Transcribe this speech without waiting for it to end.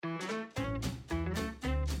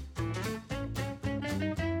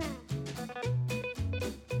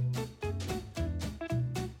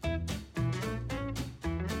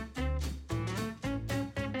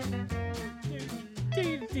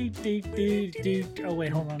Oh wait,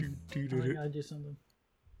 hold on. I gotta do something.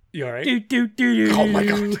 You all right? Oh my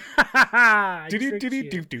God.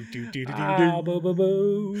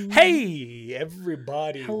 Hey,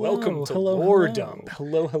 everybody. Hello, Welcome to hello, Lore hello. Dump.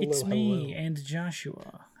 Hello. It's me and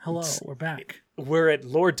Joshua. Hello, we're back. We're at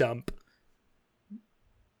Lore Dump,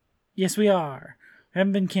 Yes, we are.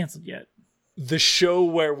 Haven't been canceled yet. the show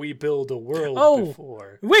where we build a world Oh.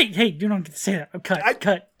 before. Wait, hey, you don't get to say that.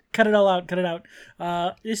 Cut it all out. Cut it out.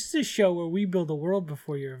 This is a show where we build a world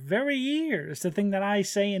before your very ears. The thing that I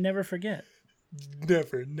say and never forget.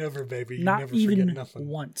 Never, baby. You Not never even forget nothing.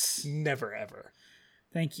 once. Never, ever.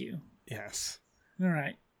 Thank you. Yes. All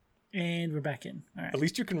right. And we're back in. All right. At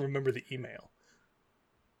least you can remember the email.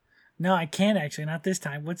 No, I can't actually. Not this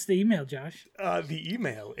time. What's the email, Josh? The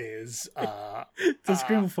email is... So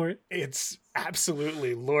scramble for it. It's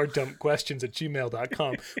absolutely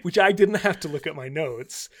loredumpquestions@gmail.com, which I didn't have to look at my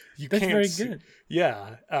notes. That's can't very see- good.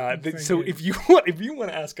 Yeah. very So good. if you want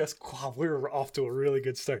to ask us, wow, we're off to a really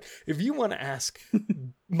good start. If you want to ask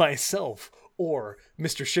myself or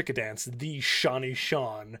Mr. Shikadance, the Shawnee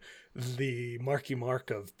Sean, the Marky Mark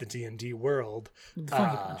of the D&D world, The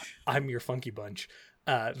Funky Bunch. I'm your Funky Bunch.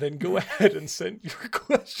 Then go ahead and send your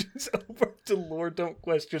questions over to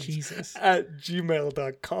loredumpquestions Jesus. at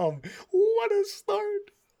gmail.com. What a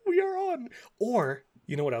start we are on. Or,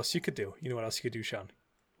 you know what else you could do? Sean?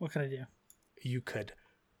 What can I do? You could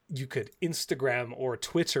Instagram or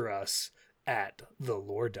Twitter us at the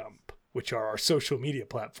Lore Dump, which are our social media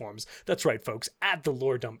platforms. That's right, folks, at the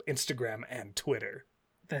Lore Dump, Instagram and Twitter.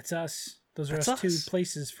 That's us. Those are That's us two us.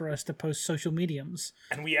 places for us to post social mediums.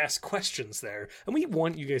 And we ask questions there. And we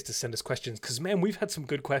want you guys to send us questions because, man, we've had some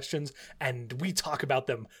good questions and we talk about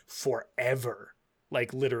them forever.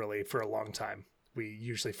 Like, literally for a long time. We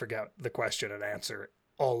usually forget the question and answer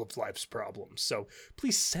all of life's problems. So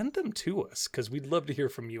please send them to us because we'd love to hear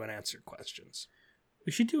from you and answer questions.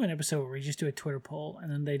 We should do an episode where we just do a Twitter poll and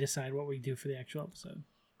then they decide what we do for the actual episode.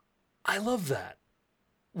 I love that.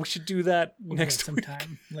 We should do that We'll do next that week.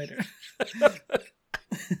 sometime later.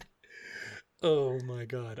 Oh my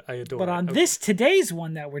God. I adore But it. on today's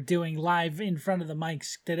one that we're doing live in front of the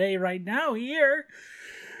mics today, right now, here,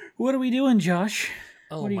 what are we doing, Josh?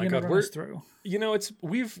 Oh What are you my going to God. run us through? You know,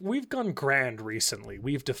 we've gone grand recently.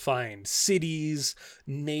 We've defined cities,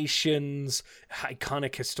 nations,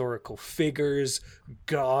 iconic historical figures,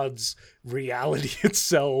 gods, reality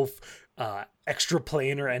itself,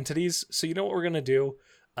 extraplanar entities. So you know what we're gonna do?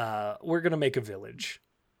 We're gonna make a village.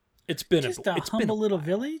 It's been Just a a it's been humble a little while.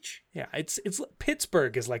 village? Yeah, it's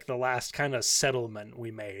Pittsburgh is like the last kind of settlement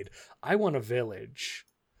we made. I want a village.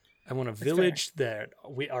 I want a village that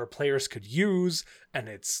our players could use, and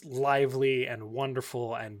it's lively and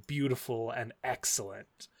wonderful and beautiful and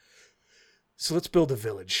excellent. So let's build a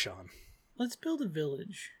village, Sean, Let's build a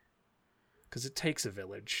village. because it takes a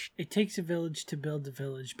village. It takes a village to build a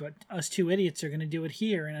village, but us two idiots are going to do it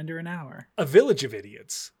here in under an hour. A village of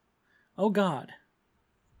idiots. Oh, God.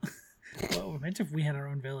 Well, imagine if we had our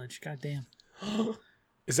own village. God damn.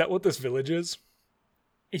 Is that what this village is?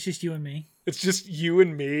 It's just you and me. It's just you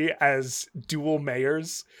and me as dual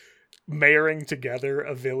mayors, mayoring together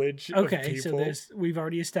a village of Okay, so people. we've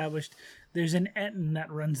already established there's an Etten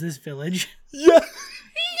that runs this village. Yeah.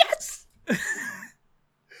 Yes.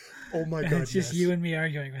 Oh my And God! it's just yes. you and me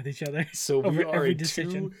arguing with each other. So we over are every a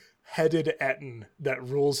decision. two-headed Etten that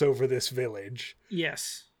rules over this village.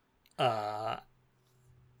 Yes.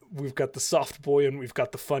 We've got the soft boy and we've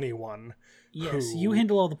got the funny one. Yes. Who- You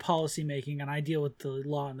handle all the policy making and I deal with the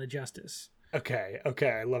law and the justice. Okay,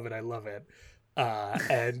 I love it.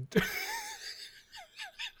 And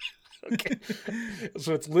okay,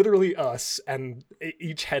 so it's literally us, and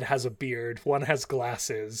each head has a beard. One has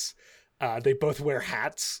glasses. They both wear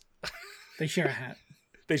hats. They share a hat.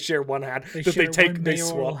 They share one hat They that share they take. one They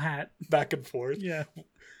mayoral swap hat. back and forth. Yeah.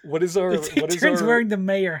 What is our? They What take is turns our? wearing the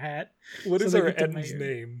mayor hat. What so is they our get the end's mayor.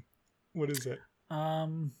 name? What is it?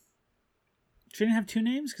 Shouldn't it have two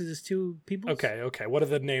names because it's two people? Okay. What are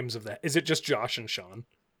the names of that? Is it just Josh and Sean?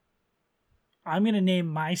 I'm going to name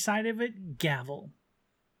my side of it Gavel.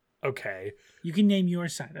 Okay. You can name your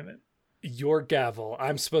side of it. Your gavel.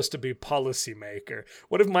 I'm supposed to be policymaker.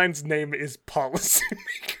 What if mine's name is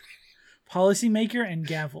policymaker? Policymaker and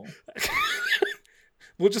Gavel.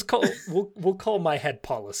 We'll just call we'll call my head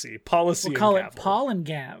policy. Policy. We'll call and it gavel. Paul and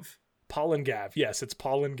Gav. Paul and Gav. Yes, it's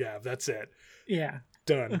Paul and Gav. That's it. Yeah.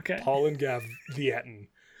 Done. Okay. Paul and Gav the Etten.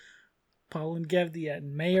 Paul and Gav the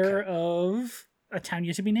mayor of a town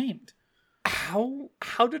yet to be named. How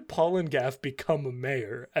did Paul and Gav become a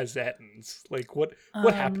mayor as Ettons? Like what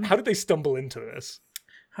happened? How did they stumble into this?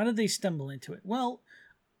 How did they stumble into it? Well,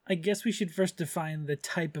 I guess we should first define the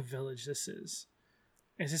type of village this is.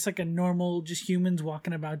 Is this like a normal, just humans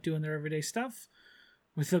walking about doing their everyday stuff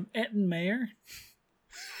with an Etten mayor?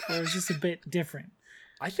 Or is this a bit different?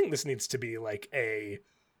 I think this needs to be like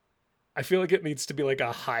I feel like it needs to be like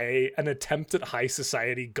an attempt at high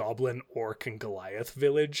society goblin, orc, and Goliath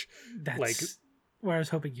village. That's like where I was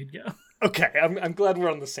hoping you'd go. Okay, I'm glad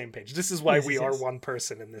we're on the same page. This is why Yes, we yes, are yes. one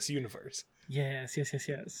person in this universe. Yes.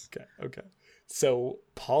 Okay. So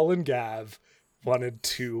Paul and Gav wanted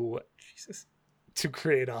to Jesus. to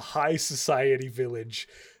create a high society village.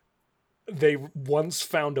 They once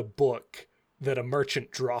found a book that a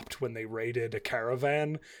merchant dropped when they raided a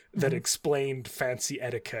caravan that explained fancy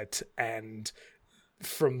etiquette, and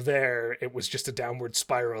from there it was just a downward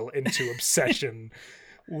spiral into obsession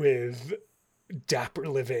with dapper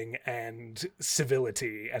living and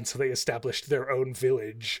civility, and so they established their own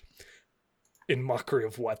village in mockery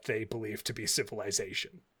of what they believed to be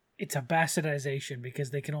civilization. It's a bastardization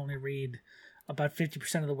because they can only read about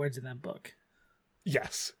 50% of the words in that book.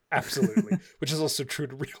 Yes, absolutely. Which is also true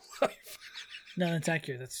to real life. No, that's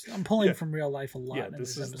accurate. I'm pulling from real life a lot. Yeah, in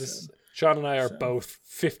this episode. is Sean and I are both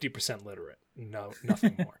 50% literate. No,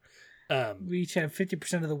 nothing more. We each have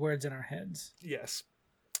 50% of the words in our heads. Yes.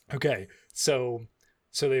 Okay, so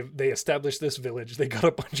they established this village. They got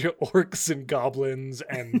a bunch of orcs and goblins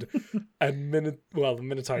and the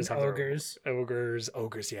Minotaurs And have ogres.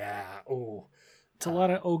 Ogres, yeah. Oh, It's a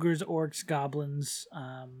lot of ogres, orcs, goblins.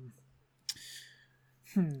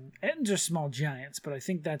 Ettins are small giants, but I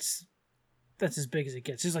think that's as big as it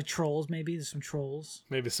gets. There's like trolls, maybe. There's some trolls.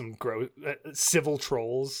 maybe some civil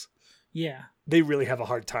trolls. Yeah. They really have a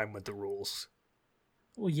hard time with the rules.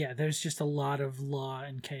 Well, yeah, there's just a lot of law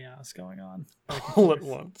and chaos going on. All at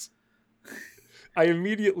once. I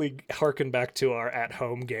immediately harken back to our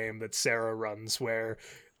at-home game that Sarah runs, where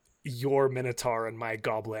your Minotaur and my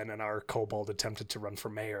Goblin and our Kobold attempted to run for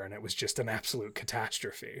mayor, and it was just an absolute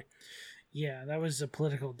catastrophe. Yeah, that was a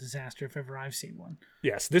political disaster if ever I've seen one.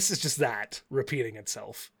 Yes, this is just that repeating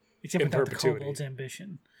itself. Except in without perpetuity. the kobold's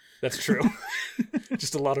ambition. That's true.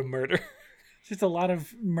 Just a lot of murder. Just a lot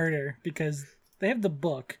of murder because they have the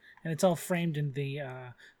book and it's all framed in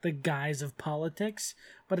the guise of politics.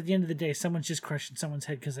 But at the end of the day, someone's just crushing someone's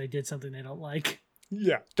head because they did something they don't like.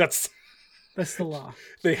 Yeah, that's the law.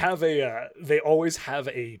 They always have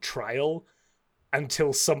a trial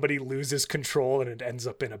until somebody loses control and it ends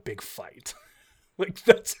up in a big fight. Like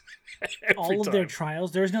that's all of time. their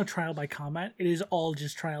trials. There is no trial by combat. It is all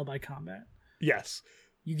just trial by combat. Yes.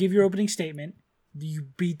 You give your opening statement, you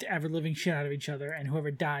beat the ever-living shit out of each other, and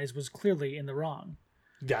whoever dies was clearly in the wrong.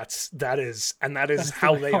 That is That's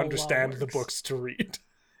how the they law understand the works. books to read.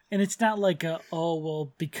 And it's not like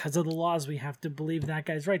because of the laws we have to believe that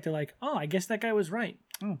guy's right. They're like, I guess that guy was right.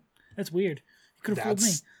 Oh, that's weird. You could have fooled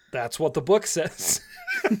me. That's what the book says.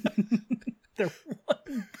 They're one book.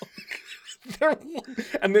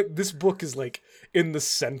 And this book is like in the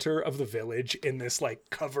center of the village in this like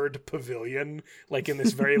covered pavilion, like in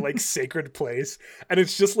this very like sacred place. And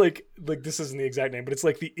it's just like this isn't the exact name, but it's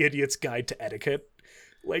like the Idiot's Guide to Etiquette.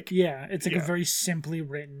 Like, yeah, it's like a very simply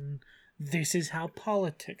written, this is how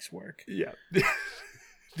politics work. Yeah.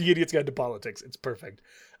 The Idiot's Guide to Politics. It's perfect.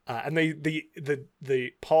 And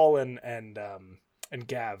the Paul and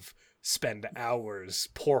Gav spend hours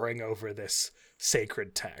poring over this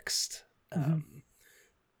sacred text.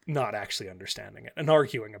 Not actually understanding it and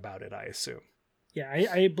arguing about it, I assume. Yeah,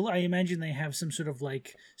 I imagine they have some sort of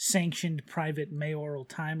like sanctioned private mayoral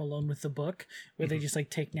time alone with the book where they just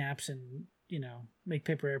like take naps and, make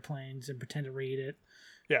paper airplanes and pretend to read it.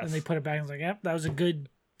 Yes. And they put it back and it's like, yep, that was a good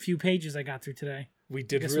few pages I got through today. We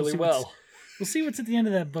did really well. We'll see what's at the end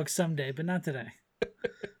of that book someday, but not today.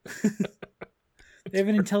 They have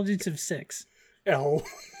an intelligence of 6. Oh.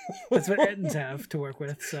 That's what Ettins have to work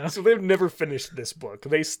with. So they've never finished this book.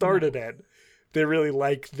 They started it. They really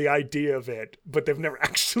liked the idea of it, but they've never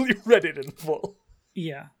actually read it in full.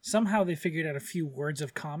 Yeah. Somehow they figured out a few words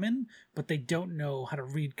of common, but they don't know how to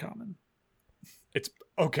read common. It's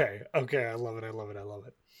okay. Okay. I love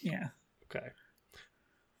it. Yeah. Okay.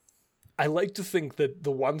 I like to think that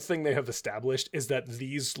the one thing they have established is that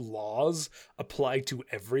these laws apply to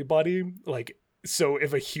everybody. Like, so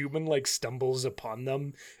if a human like stumbles upon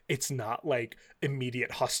them, it's not like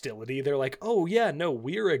immediate hostility. They're like, oh yeah, no,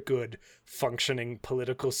 we're a good functioning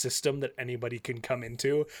political system that anybody can come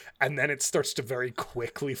into. And then it starts to very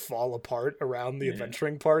quickly fall apart around the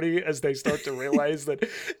adventuring party as they start to realize that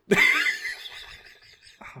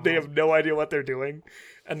they have no idea what they're doing.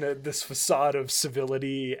 And this facade of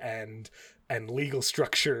civility and legal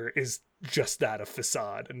structure is just that, a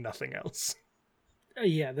facade and nothing else.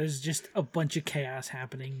 Yeah, there's just a bunch of chaos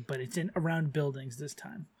happening, but it's in around buildings this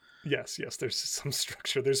time. Yes, there's some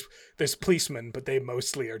structure. There's policemen, but they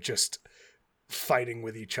mostly are just fighting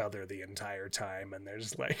with each other the entire time, and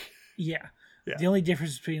there's like Yeah. Yeah. The only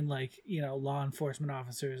difference between law enforcement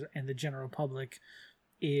officers and the general public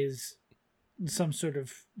is some sort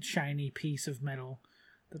of shiny piece of metal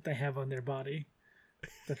that they have on their body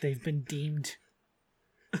that they've been deemed.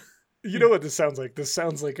 You know what this sounds like? This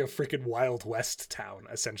sounds like a freaking Wild West town,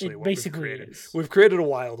 essentially. It basically is. We've created a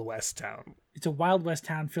Wild West town. It's a Wild West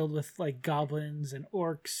town filled with goblins and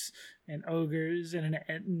orcs and ogres and an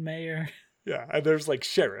Eton mayor. Yeah, and there's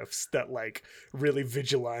sheriffs that really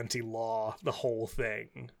vigilante law the whole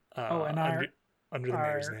thing. And under the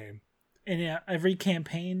mayor's name. And every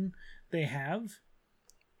campaign they have,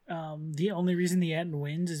 the only reason the Eton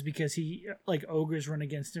wins is because ogres run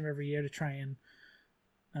against him every year to try and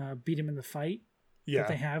beat him in the fight that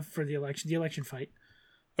they have for the election fight.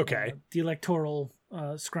 Okay. The electoral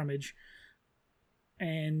scrummage.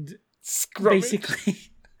 And scrummage?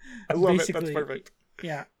 Basically... I love it. That's perfect.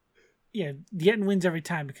 Yeah. Yeah, the Eton wins every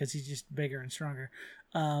time because he's just bigger and stronger.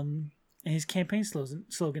 And his campaign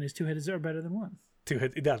slogan is 2 heads are better than 1. 2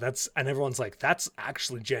 heads, yeah, and everyone's like, that's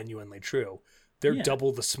actually genuinely true. They're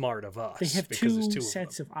double the smart of us. They have two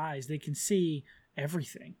sets of eyes. They can see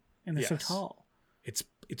everything, and they're so tall. It's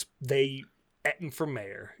Eton for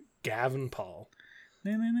mayor, Gavin Paul.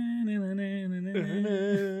 Oi!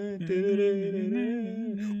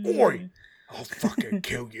 I'll fucking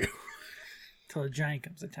kill you. Till a giant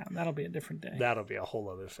comes to town. That'll be a different day. That'll be a whole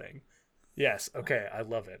other thing. Yes, okay, I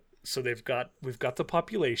love it. So we've got the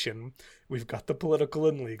population, we've got the political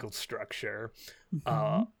and legal structure.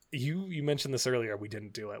 Mm-hmm. You mentioned this earlier, we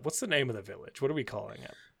didn't do it. What's the name of the village? What are we calling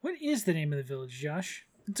it? What is the name of the village, Josh?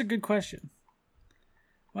 That's a good question.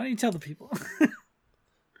 Why don't you tell the people?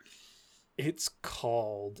 It's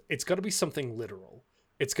got to be something literal.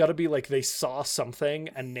 It's got to be they saw something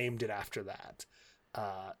and named it after that.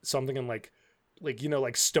 Something in like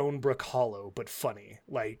Stonebrook Hollow, but funny.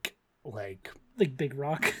 Like Big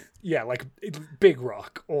Rock. Yeah, Big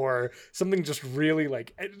Rock, or something just really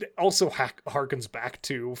it also harkens back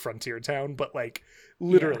to Frontier Town, but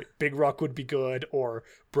literally Big Rock would be good, or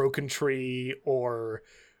Broken Tree, or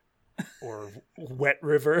Wet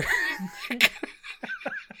River.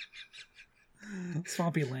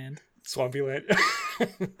 Swampy Land.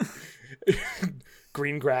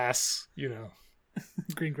 Green Grass,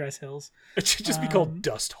 Green Grass Hills. It should just be called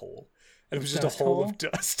Dust Hole. And it was just a hole of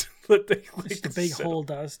dust. Just a big hole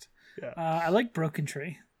dust. Yeah. I like Broken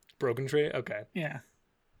Tree. Broken Tree? Okay. Yeah.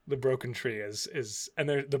 The Broken Tree and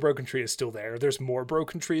the Broken Tree is still there. There's more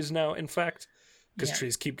broken trees now, in fact, because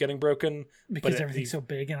trees keep getting broken. Because everything's so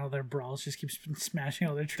big and all their brawls just keep smashing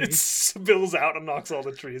all their trees. It spills out and knocks all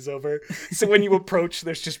the trees over. So when you approach,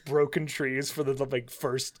 there's just broken trees for the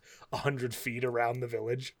first 100 feet around the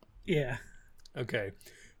village. Yeah. Okay.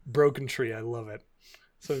 Broken Tree, I love it.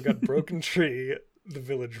 So we've got Broken Tree, the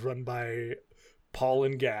village run by Paul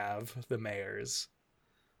and Gav, the mayors.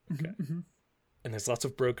 Okay. Mm-hmm. And there's lots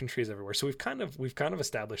of broken trees everywhere. So we've kind of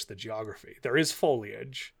established the geography. There is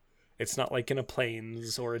foliage. It's not like in a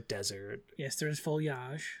plains or a desert. Yes, there is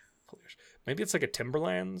foliage. Maybe it's like a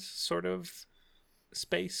timberlands sort of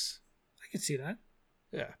space. I could see that.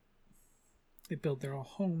 Yeah. They build their own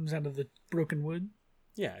homes out of the broken wood.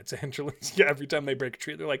 Yeah, it's a hinterlands. Yeah, every time they break a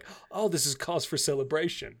tree, they're like, oh, this is cause for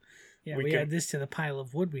celebration. Yeah, we add this to the pile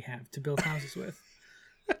of wood we have to build houses with.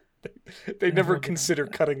 They never consider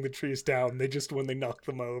cutting the trees down. They just, when they knock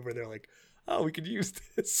them over, they're like, oh, we could use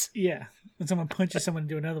this. Yeah. When someone punches someone to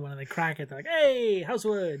do another one and they crack it, they're like, hey,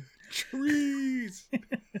 housewood. Trees.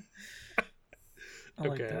 I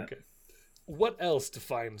like that. Okay. What else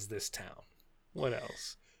defines this town? What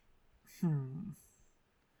else?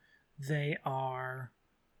 They are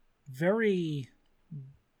very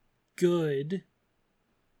good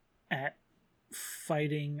at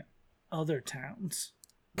fighting other towns.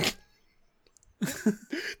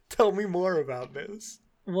 Tell me more about this.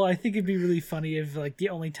 Well, I think it'd be really funny if the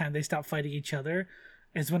only time they stop fighting each other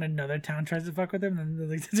is when another town tries to fuck with them, and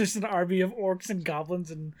there's just an army of orcs and goblins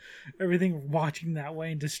and everything watching that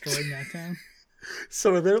way and destroying that town.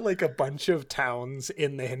 So are there a bunch of towns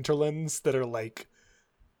in the hinterlands that are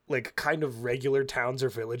kind of regular towns or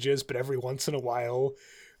villages, but every once in a while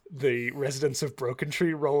the residents of Broken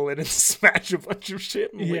Tree roll in and smash a bunch of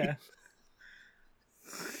shit and leave?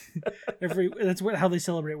 That's how they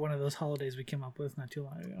celebrate one of those holidays we came up with not too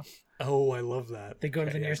long ago. Oh, I love that. They go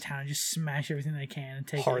to the nearest town and just smash everything they can and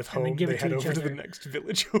take Hearth it, home, and then give they it to head each over other. to the next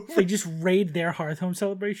village over. They just raid their Hearth home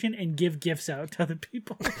celebration and give gifts out to other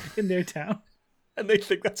people in their town. And they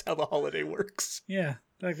think that's how the holiday works. Yeah.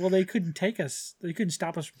 Like, well, they couldn't take us. They couldn't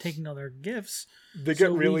stop us from taking all their gifts. They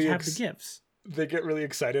get really we have the gifts. They get really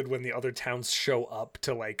excited when the other towns show up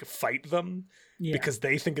to like fight them because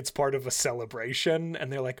they think it's part of a celebration,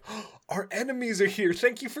 and they're like, oh, "Our enemies are here!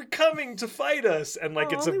 Thank you for coming to fight us!" And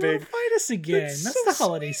like it's a big fight us again. That's so the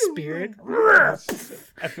holiday spirit. then,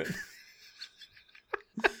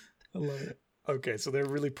 I love it. okay, so they're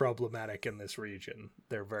really problematic in this region.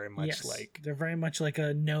 They're very much they're very much like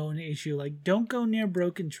a known issue. Like, don't go near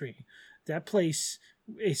Broken Tree. That place,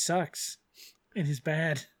 it sucks. It is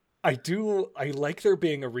bad. I like there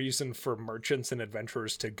being a reason for merchants and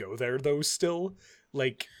adventurers to go there though still.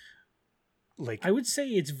 Like I would say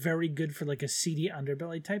it's very good for like a seedy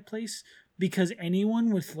underbelly type place, because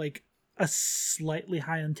anyone with like a slightly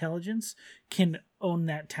high intelligence can own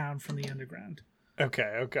that town from the underground.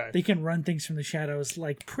 Okay. They can run things from the shadows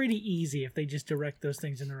like pretty easy if they just direct those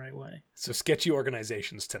things in the right way. So sketchy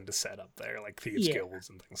organizations tend to set up there, like thieves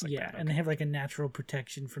guilds and things like that. Yeah, and they have like a natural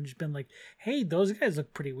protection from just being like, hey, those guys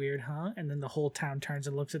look pretty weird, huh? And then the whole town turns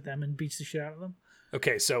and looks at them and beats the shit out of them.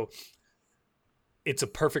 Okay, so it's a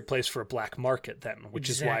perfect place for a black market then,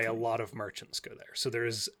 which is why a lot of merchants go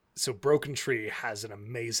there. So Broken Tree has an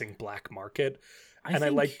amazing black market. I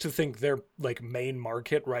like to think their like main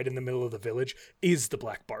market right in the middle of the village is the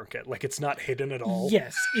black market. Like it's not hidden at all.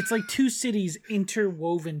 Yes, it's like two cities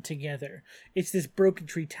interwoven together. It's this Broken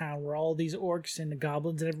Tree town where all these orcs and the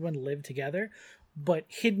goblins and everyone live together, but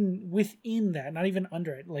hidden within that, not even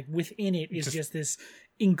under it, like within it is just this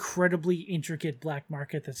incredibly intricate black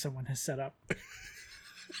market that someone has set up.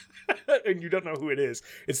 And you don't know who it is.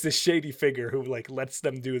 It's this shady figure who like lets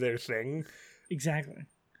them do their thing. Exactly.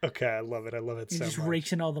 Okay, I love it. He so much. He just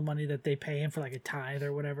rakes in all the money that they pay him for like a tithe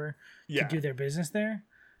or whatever to do their business there.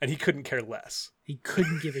 And he couldn't care less. He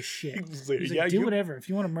couldn't give a shit. He's like, do whatever. If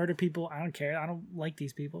you want to murder people, I don't care. I don't like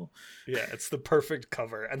these people. Yeah, it's the perfect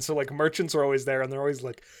cover. And so like merchants are always there and they're always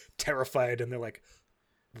like terrified and they're like,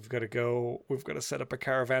 we've got to set up a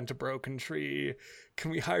caravan to Broken Tree. Can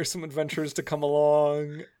we hire some adventurers to come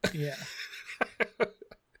along? Yeah.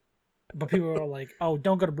 But people are all like, oh,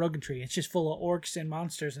 don't go to Broken Tree. It's just full of orcs and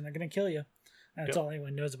monsters and they're going to kill you. And that's all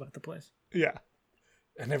anyone knows about the place. Yeah.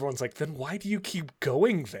 And everyone's like, then why do you keep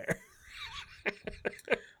going there?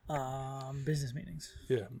 Business meetings.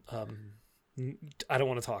 Yeah. I don't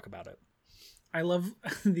want to talk about it. I love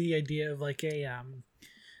the idea of like a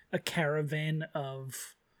caravan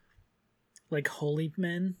of like holy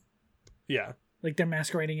men. Yeah. Like they're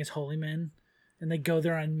masquerading as holy men. And they go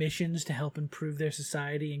there on missions to help improve their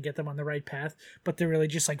society and get them on the right path, but they're really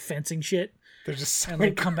just like fencing shit. They're just and they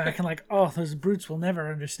come back and like, oh, those brutes will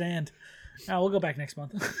never understand. We'll go back next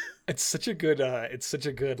month. It's such a good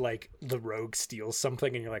like the rogue steals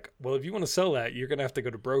something and you're like, well, if you want to sell that, you're gonna have to go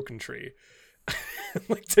to Broken Tree.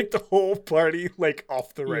 Like take the whole party like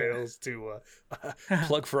off the rails to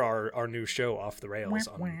plug for our new show Off the Rails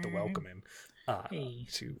on the Welcoming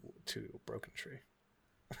to Broken Tree.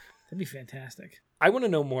 That'd be fantastic. I want to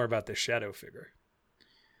know more about this shadow figure.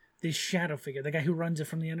 This shadow figure, the guy who runs it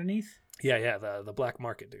from the underneath? Yeah, the black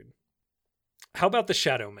market dude. How about the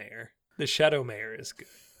Shadow Mayor? The Shadow Mayor is good.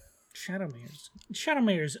 Shadow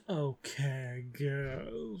Mayor's okay,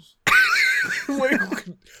 girls.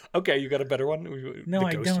 Okay, you got a better one? No,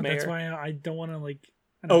 I don't. Mayor? That's why I don't want to like.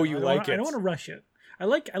 I don't want to rush it. I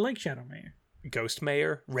like Shadow Mayor. Ghost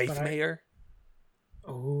Mayor, Wraith Mayor.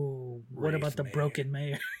 Oh, what about the Broken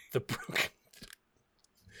Mayor? The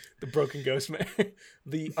broken Ghost Mayor,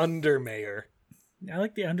 the Under Mayor. I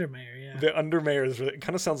like the Under Mayor. Yeah, the Under Mayor is really, it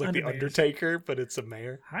kind of sounds like the Undertaker, but it's a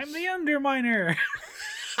mayor. I'm the Underminer.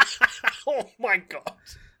 Oh my god!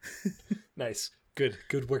 Nice, good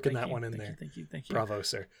work in that one in there. Thank you. Bravo,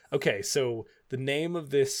 sir. Okay, so the name of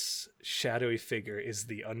this shadowy figure is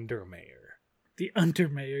the Under Mayor. The Under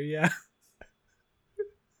Mayor, yeah.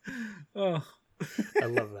 Oh. I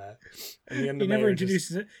love that. And the he never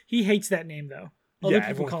introduces it. He hates that name though. Other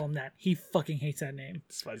people call him that. He fucking hates that name.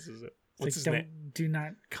 Despises it. What's his name? Do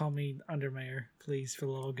not call me Undermayor, please, for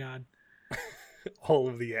the love of God. All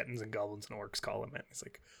of the Ettins and goblins and orcs call him it. He's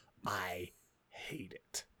like, I hate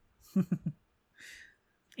it.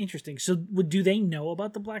 Interesting. So, do they know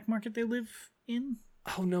about the black market they live in?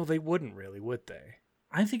 Oh no, they wouldn't really, would they?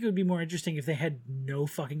 I think it would be more interesting if they had no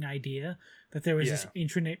fucking idea that there was this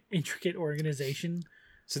intricate organization.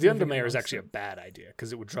 So the Undermayor is actually a bad idea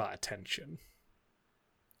because it would draw attention.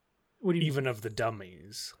 What do you even of the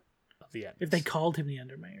dummies of the Ettins. If they called him the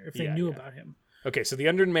Undermayor, if they knew about him. Okay, so the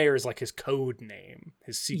Undermayor is like his code name,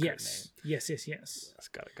 his secret name. Yes.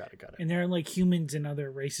 Got it. And there are like humans and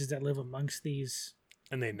other races that live amongst these.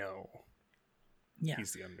 And they know. Yeah.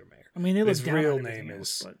 He's the undermayor. I mean, they look His down real on everything name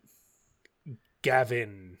else, is but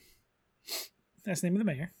Gavin. that's the name of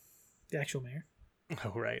the mayor, the actual mayor.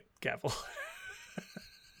 Oh, right. Gavel.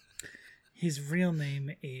 His real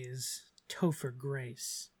name is Topher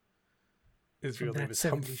Grace. His From real name That is 70s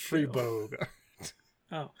Humphrey Show. Bogart.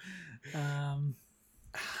 Oh.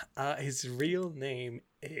 His real name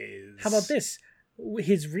is... How about this?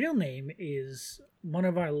 His real name is one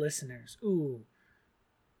of our listeners. Ooh.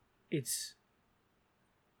 It's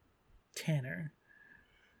Tanner.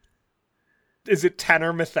 Is it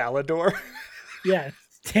Tanner Methallador? Yeah,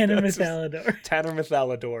 Tanner That's Methallador. Tanner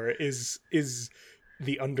Methallador is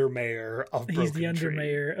the undermayor of Broken He's the Tree.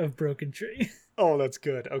 undermayor of Broken Tree. Oh, that's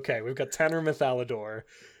good. Okay, we've got Tanner Methallador.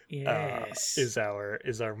 Yes. Is our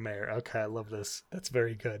mayor. Okay, I love this. That's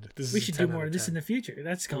very good. This We is should 10 do more out of this in 10. the future.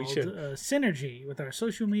 That's We called should. synergy with our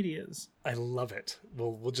social medias. I love it.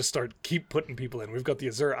 We'll just keep putting people in. We've got the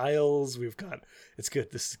Azure Isles. It's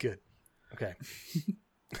good. This is good. Okay.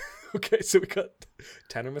 Okay, so we got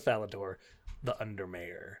Tanner Methallador, the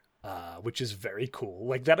undermayor, which is very cool.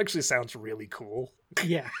 Like, that actually sounds really cool.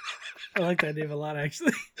 Yeah. I like that name a lot,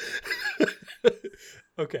 actually.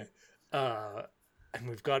 Okay. And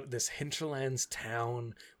we've got this hinterlands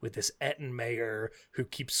town with this Etten mayor who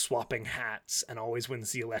keeps swapping hats and always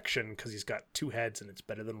wins the election because he's got two heads and it's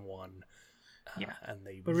better than one. Yeah. And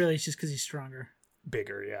they But really, it's just because he's stronger.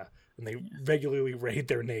 bigger, yeah. And they regularly raid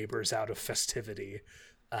their neighbors out of festivity.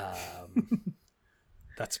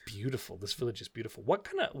 That's beautiful. This village is beautiful. What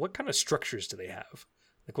kind of structures do they have?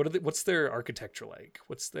 Like, what's their architecture like?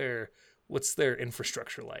 What's their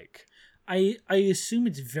infrastructure like? I assume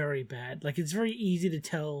it's very bad. Like, it's very easy to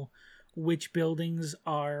tell which buildings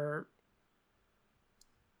are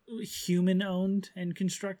human owned and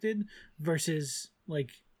constructed versus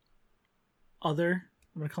like other,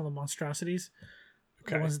 I'm gonna call them monstrosities.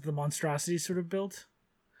 Okay. The ones that the monstrosities sort of built.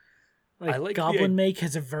 I Like like Goblin Make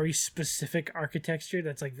has a very specific architecture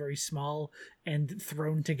that's like very small and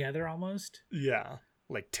thrown together almost. Yeah,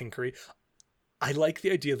 like tinkery. I like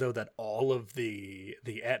the idea though that all of the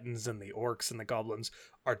Ettins and the orcs and the goblins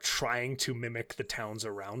are trying to mimic the towns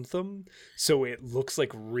around them, so it looks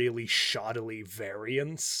like really shoddily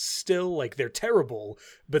variants still. Like, they're terrible,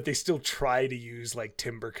 but they still try to use like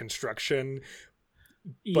timber construction.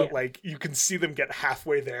 But Yeah. like, you can see them get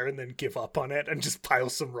halfway there and then give up on it and just pile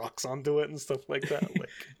some rocks onto it and stuff like that. Like,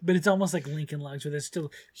 But it's almost like Lincoln Logs, where there's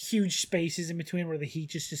still huge spaces in between where the heat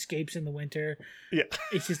just escapes in the winter. yeah.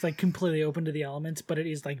 It's just like completely open to the elements, but it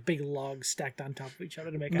is like big logs stacked on top of each other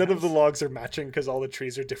to make a None of the house. logs are matching because all the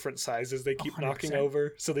trees are different sizes. They keep knocking 100%.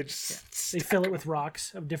 over, so they just They fill it with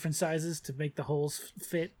rocks of different sizes to make the holes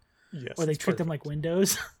fit, yes, or they it's treat them like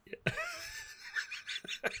windows.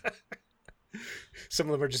 Some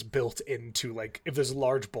of them are just built into, like, if there's a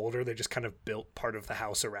large boulder, they just kind of built part of the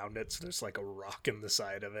house around it, so there's like a rock in the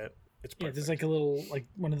side of it. It's Yeah, perfect. there's like a little, like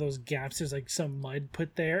one of those gaps. There's like some mud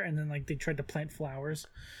put there, and then like they tried to plant flowers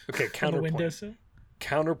Okay, on the counterpoint. windowsill.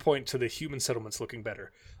 Counterpoint to the human settlements looking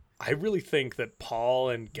better. I really think that Paul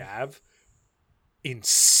and Gav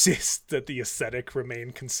insist that the aesthetic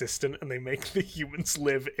remain consistent and they make the humans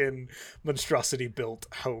live in monstrosity built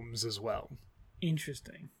homes as well.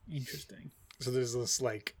 Interesting. So there's this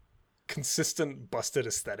like consistent busted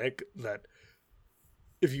aesthetic that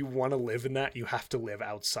if you want to live in that, you have to live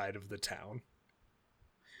outside of the town.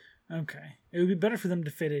 Okay, it would be better for them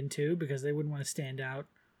to fit in too, because they wouldn't want to stand out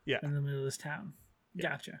Yeah. in the middle of this town.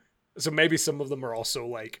 Gotcha. So maybe some of them are also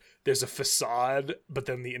like there's a facade, but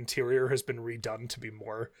then the interior has been redone to be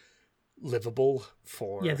more livable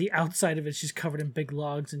for Yeah, the outside of it's just covered in big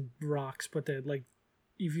logs and rocks, but they're like,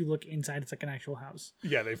 if you look inside, it's like an actual house.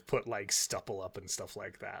 Yeah, they've put like stubble up and stuff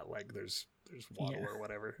like that. Like there's wattle Yeah. or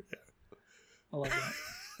whatever. Yeah. I love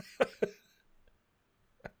that.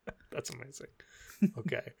 That's amazing.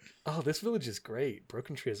 Okay. Oh, this village is great.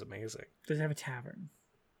 Broken Tree is amazing. Does it have a tavern?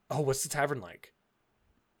 Oh, what's the tavern like?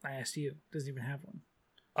 I asked you. Doesn't even have one.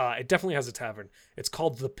 It definitely has a tavern. It's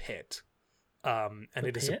called The Pit. And The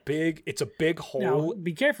it is Pit? it's a big hole. Now,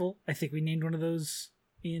 be careful. I think we named one of those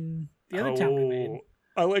in the other town we made.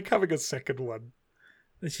 I like having a second one.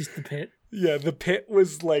 It's just the pit. Yeah, The Pit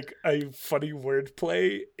was like a funny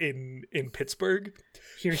wordplay in Pittsburgh.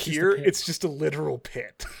 Here, it's Here, just a pit. it's just a literal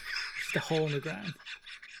pit. Just a hole in the ground.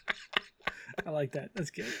 I like that.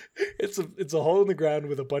 That's good. It's a hole in the ground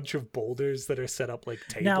with a bunch of boulders that are set up like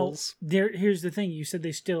tables. Now, here's the thing. You said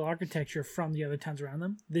they steal architecture from the other towns around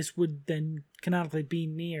them. This would then canonically be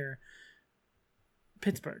near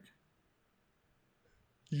Pittsburgh.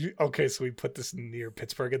 Okay, so we put this near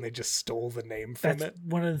Pittsburgh and they just stole the name from That's it.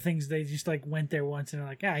 one of the things. They just like went there once and they're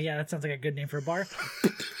like, yeah, that sounds like a good name for a bar.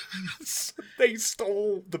 They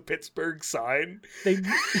stole the Pittsburgh sign.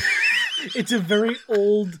 It's a very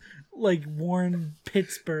old, like worn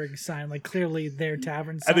Pittsburgh sign, like clearly their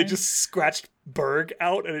tavern sign. And they just scratched Berg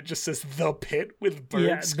out and it just says The Pit with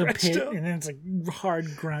Berg scratched the pit, out. and then it's like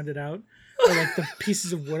hard grounded out. Or like the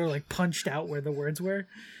pieces of wood are like punched out where the words were.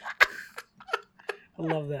 I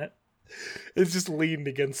love that. It's just leaned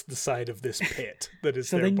against the side of this pit that is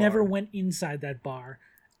So their they bar. never went inside that bar.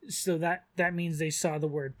 So that means they saw the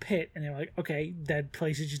word pit and they're like, okay, that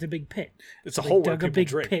place is just a big pit. It's So a they hole where dug a people big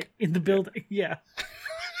drink. pit in the building. Yeah.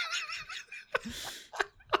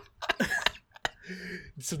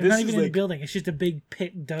 So They're this not is even in the like, building. It's just a big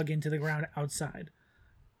pit dug into the ground outside.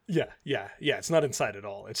 yeah. It's not inside at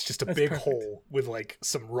all. It's just a That's big perfect. hole with like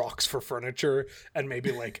some rocks for furniture and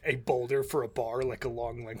maybe like a boulder for a bar, like a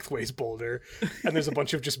long lengthways boulder. And there's a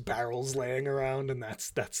bunch of just barrels laying around, and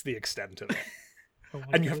that's the extent of it. Oh my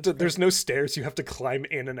And you God, have to. that's There's no stairs. You have to climb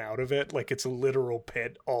in and out of it, like it's a literal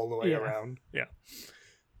pit all the way Yeah. around. Yeah, it's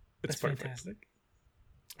That's perfect. fantastic.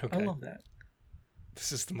 Okay, I love that.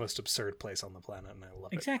 this is the most absurd place on the planet, and I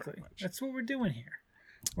love Exactly. it very much. That's what we're doing here.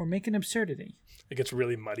 We're making absurdity. It gets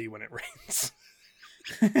really muddy when it rains.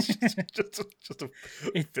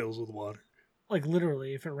 It fills with water. Like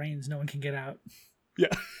literally, if it rains, no one can get out. Yeah,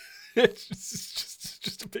 it's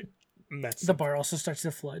just a big mess. The bar also starts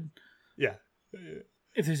to flood. Yeah,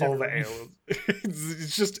 If there's all ever the rain. ale.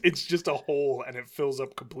 It's just a hole, and it fills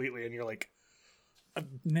up completely, and you're like,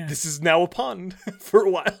 Man, this is now a pond for a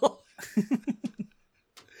while.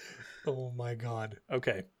 Oh my god.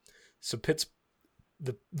 Okay. So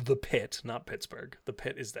the pit, not Pittsburgh. The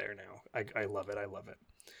pit is there now. I love it. I love it.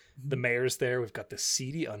 The mayor's there. We've got the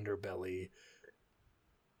seedy underbelly.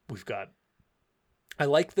 We've got I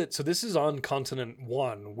like that. So this is on Continent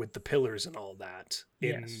 1 with the pillars and all that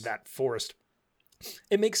in Yes. that forest.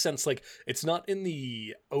 It makes sense. Like, it's not in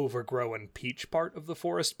the overgrown peach part of the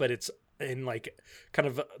forest, but it's in like kind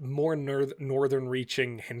of more northern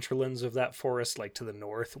reaching hinterlands of that forest, like to the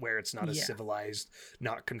north, where it's not as Yeah. civilized,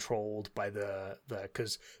 not controlled by the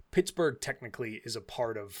because Pittsburgh technically is a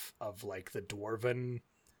part of like the dwarven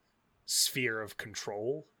sphere of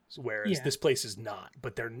control, whereas Yeah. this place is not,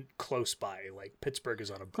 but they're close by. Like, Pittsburgh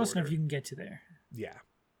is on a border. close enough you can get to there. Yeah,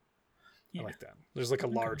 Yeah. I like that. There's like a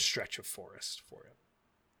Okay. large stretch of forest for it.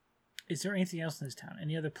 Is there anything else in this town?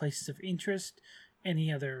 Any other places of interest?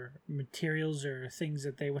 Any other materials or things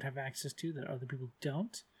that they would have access to that other people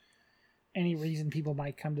don't? Any reason people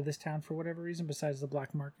might come to this town for whatever reason besides the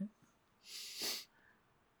black market?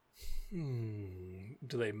 Do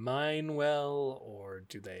they mine well, or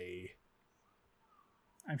do they?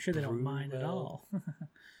 I'm sure they don't Brew mind at well. all.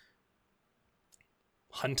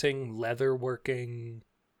 Hunting, leather working.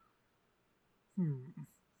 I'm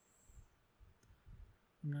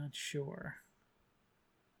not sure.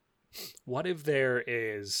 What if there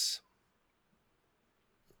is?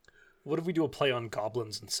 What if we do a play on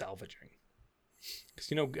goblins and salvaging? Because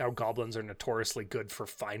you know how goblins are notoriously good for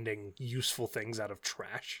finding useful things out of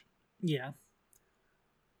trash. Yeah.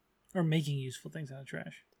 Or making useful things out of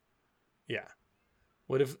trash. Yeah.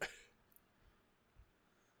 What if?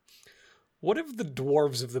 What if the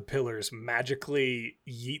dwarves of the pillars magically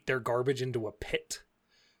yeet their garbage into a pit?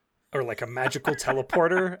 Or like a magical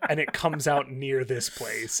teleporter, and it comes out near this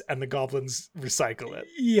place, and the goblins recycle it.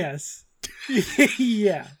 Yes.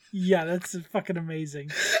 Yeah, that's fucking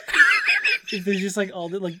amazing. If there's just like all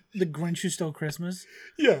the Grinch Who Stole Christmas,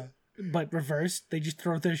 Yeah. but reversed, they just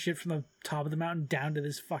throw their shit from the top of the mountain down to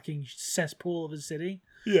this fucking cesspool of a city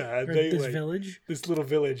Yeah, or they this like village. this little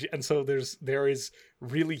village, and so there is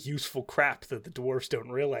really useful crap that the dwarves don't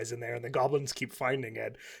realize in there, and the goblins keep finding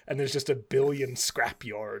it, and there's just a billion scrap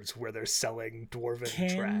yards where they're selling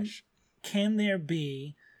dwarven trash. Can there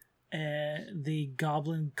be the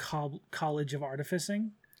Goblin College of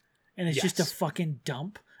Artificing, and it's just a Yes. fucking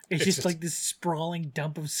dump? It's just like this sprawling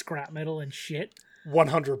dump of scrap metal and shit.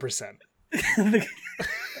 100%.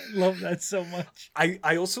 Love that so much.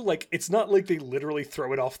 I also like, it's not like they literally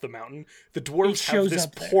throw it off the mountain. The dwarves have shows this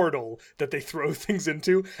up there. portal that they throw things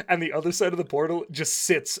into, and the other side of the portal just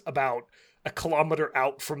sits about a kilometer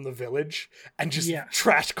out from the village, and just Yeah.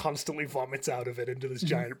 trash constantly vomits out of it into this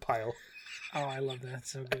giant pile. Oh, I love that.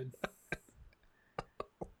 It's so good.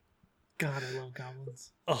 God, I love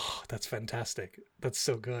goblins. Oh, that's fantastic. That's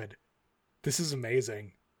so good. This is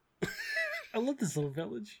amazing. I love this little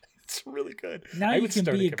village. It's really good. Now I you would can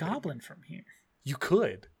start be a campaign. goblin from here. You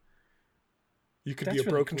could. You could be That's a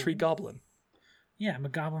really Broken cool. Tree goblin. Yeah, I'm a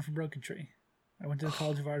goblin from Broken Tree. I went to the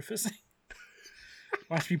College of Artificing.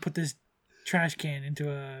 Watch me put this trash can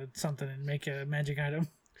into something and make a magic item.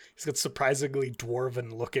 He's got surprisingly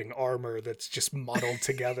dwarven-looking armor that's just modeled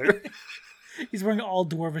together. He's wearing all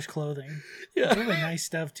dwarvish clothing. Yeah. It's really nice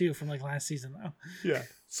stuff, too, from, like, last season, though. Yeah.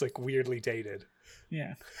 It's, like, weirdly dated.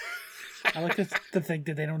 Yeah. I like to think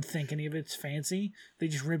that they don't think any of it's fancy. They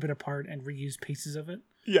just rip it apart and reuse pieces of it.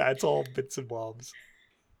 Yeah, it's all bits and bobs.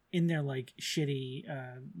 In their, like, shitty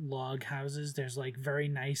log houses, there's, like, very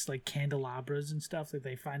nice, like, candelabras and stuff that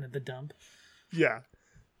they find at the dump. Yeah.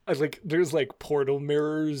 Like, there's, like, portal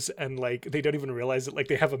mirrors, and, like, they don't even realize it. Like,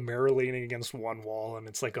 they have a mirror leaning against one wall, and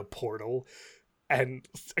it's, like, a portal. And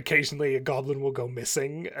occasionally a goblin will go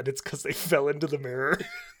missing, and it's because they fell into the mirror.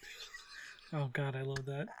 Oh, God, I love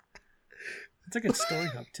that. It's like a story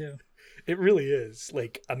hook, too. It really is.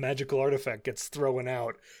 Like, a magical artifact gets thrown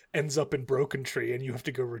out, ends up in Broken Tree, and you have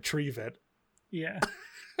to go retrieve it. Yeah.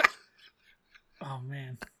 Oh,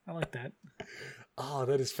 man. I like that. Oh,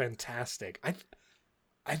 that is fantastic.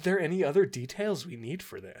 Are there any other details we need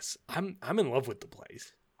for this? I'm in love with the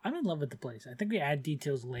place. I'm in love with the place. I think we add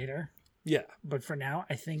details later. Yeah. But for now,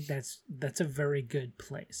 I think that's a very good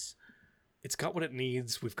place. It's got what it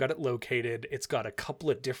needs. We've got it located. It's got a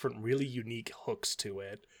couple of different really unique hooks to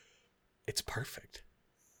it. It's perfect.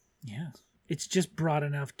 Yeah. It's just broad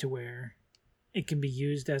enough to where it can be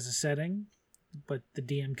used as a setting, but the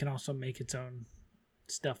DM can also make its own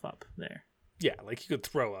stuff up there. Yeah, like you could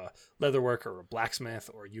throw a leatherworker or a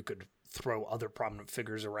blacksmith, or you could throw other prominent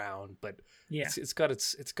figures around, but yeah, it's got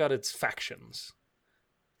its factions.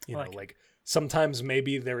 You know, like like sometimes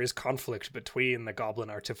maybe there is conflict between the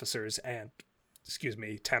goblin artificers and,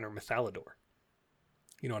 Tanner Mythallador.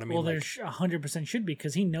 You know what I mean? Well, there 100% should be,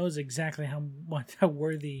 because he knows exactly how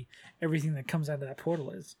worthy everything that comes out of that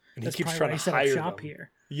portal is. And that's he keeps probably trying to why he set hire up shop them.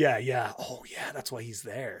 here. Yeah. Oh, yeah, that's why he's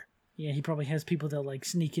there. Yeah, he probably has people that like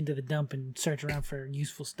sneak into the dump and search around for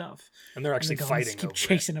useful stuff. And they're actually the goblins fighting keep over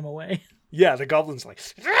chasing him away. Yeah, the goblin's like,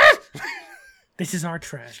 This is our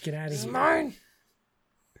trash. Get out of this here. is mine.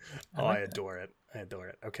 I adore it. I adore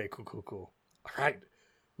it. Okay, cool. All right.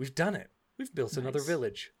 We've done it. We've built another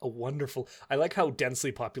village. A wonderful... I like how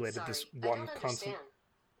densely populated this one continent...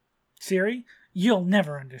 Siri, you'll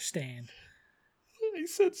never understand. He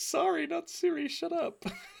said sorry, not Siri. Shut up.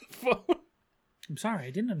 I'm sorry, I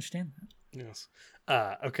didn't understand that. Yes.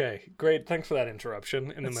 Okay, great. Thanks for that interruption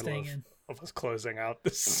in That's the middle of us closing out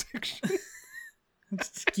this section.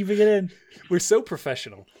 Just keeping it in. We're so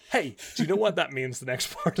professional. Hey, do you know what that means the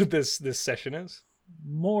next part of this session is?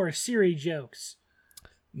 More Siri jokes.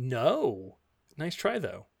 No. Nice try,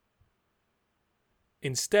 though.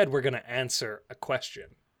 Instead, we're going to answer a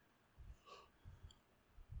question.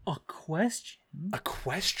 A question? A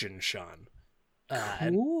question, Sean.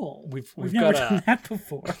 Cool. We've never got done that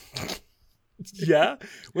before. Yeah?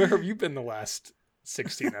 Where have you been the last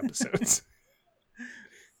 16 episodes?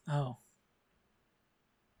 Oh.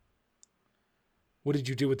 What did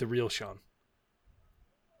you do with the real Sean?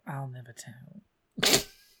 I'll never tell.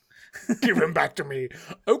 Give him back to me.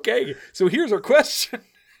 Okay, so here's our question.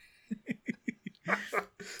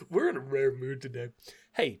 We're in a rare mood today.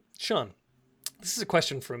 Hey, Sean, this is a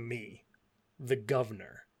question from me, the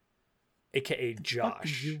governor, aka Josh. What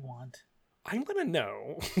do you want? I want to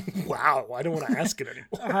know. Wow, I don't want to ask it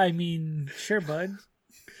anymore. I mean, sure, bud.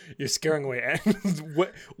 You're scaring away.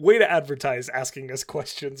 Way to advertise asking us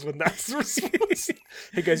questions when that's the response.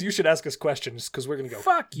 Hey guys, you should ask us questions because we're gonna go.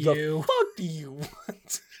 Fuck The you. fuck do you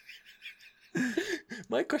want?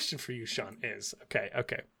 My question for you, Sean, is okay.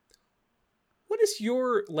 What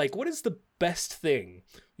is the best thing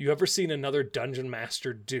you ever seen another dungeon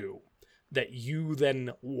master do that you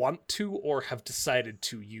then want to or have decided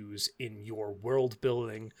to use in your world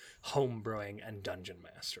building, home brewing, and dungeon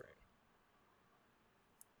mastering?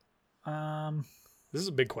 This is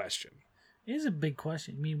a big question. It is a big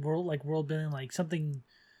question. I mean, world building, like something.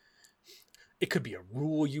 It could be a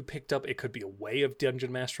rule you picked up. It could be a way of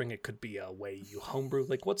dungeon mastering. It could be a way you homebrew.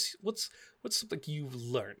 Like, what's something you've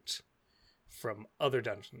learned from other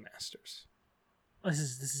dungeon masters? This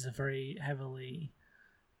is a very heavily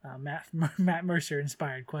Matt Mercer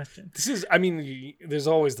inspired question. There's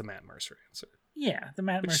always the Matt Mercer answer. Yeah, the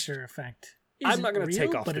Matt Mercer effect. I'm not going to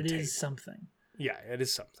take off but the it table. is something. Yeah, it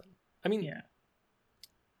is something. I mean, yeah.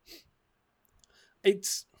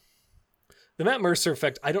 It's the Matt Mercer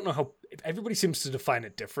effect. I don't know how everybody seems to define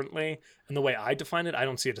it differently, and the way I define it, I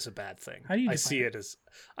don't see it as a bad thing. How do you define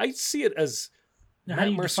I see it as now, Matt how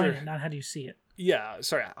do you Mercer. define it? Not how do you see it? Yeah,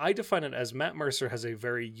 sorry. I define it as Matt Mercer has a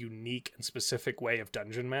very unique and specific way of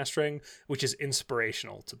dungeon mastering, which is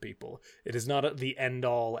inspirational to people. It is not the end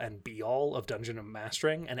all and be all of dungeon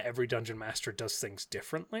mastering, and every dungeon master does things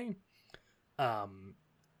differently.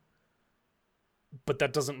 but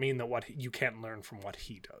that doesn't mean that you can't learn from what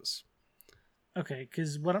he does. Okay,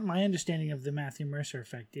 because what my understanding of the Matthew Mercer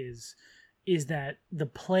effect is that the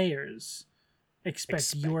players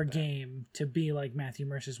expect your game to be like Matthew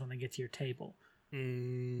Mercer's when they get to your table.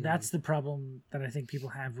 That's the problem that I think people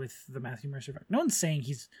have with the Matthew Mercer effect. No one's saying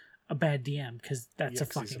he's a bad DM, because that's a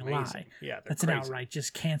fucking lie. Yeah, that's crazy. An outright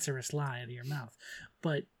just cancerous lie out of your mouth.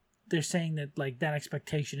 But they're saying that like that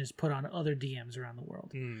expectation is put on other DMs around the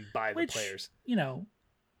world by the players. You know,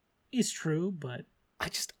 is true, but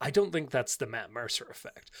I don't think that's the Matt Mercer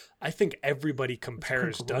effect. I think everybody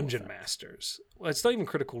compares Dungeon Masters. Well, it's not even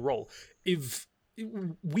Critical Role.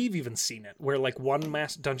 We've even seen it where like one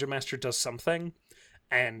Dungeon Master does something,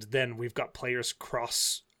 and then we've got players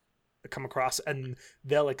come across, and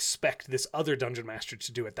they'll expect this other Dungeon Master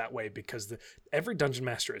to do it that way because every Dungeon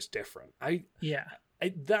Master is different.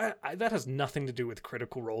 That has nothing to do with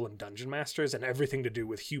Critical Role and Dungeon Masters, and everything to do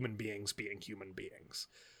with human beings being human beings.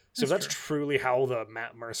 So that's truly how the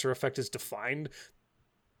Matt Mercer effect is defined.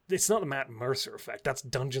 It's not the Matt Mercer effect. That's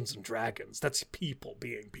Dungeons and Dragons. That's people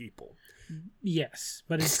being people. Yes,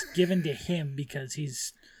 but it's given to him because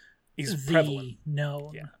he's prevalent.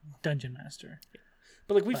 known Dungeon Master. Yeah.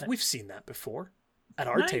 But like we've seen that before at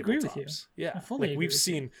our tabletops. I agree with you. Yeah, I fully agree we've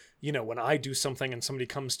seen. You know, when I do something and somebody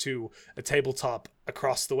comes to a tabletop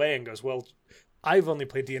across the way and goes, "Well, I've only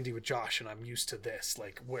played D&D with Josh, and I'm used to this.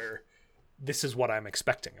 Like where." This is what I'm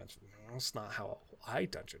expecting. That's not how I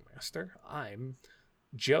Dungeon Master. I'm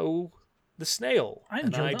Joe the Snail. I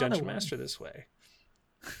Dungeon Master this way.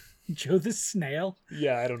 Joe the Snail?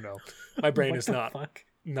 Yeah, I don't know. My brain is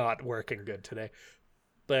not working good today.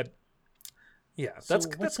 But yeah, that's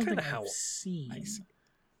kind of how I've seen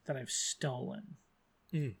that I've stolen.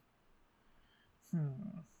 I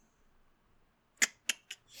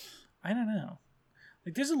don't know.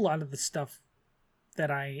 Like there's a lot of the stuff that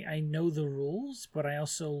I know the rules, but I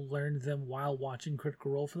also learned them while watching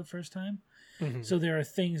Critical Role for the first time. Mm-hmm. So there are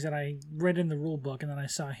things that I read in the rule book and then I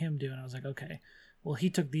saw him do, and I was like, okay, well, he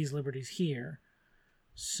took these liberties here,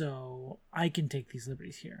 so I can take these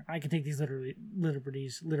liberties here. I can take these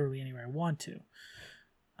liberties literally anywhere I want to.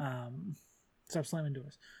 Stop slamming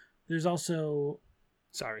doors. There's also...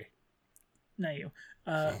 Sorry. Not you.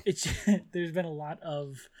 It's there's been a lot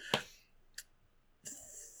of...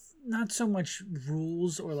 not so much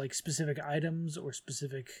rules or like specific items or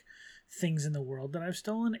specific things in the world that I've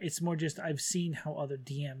stolen. It's more just I've seen how other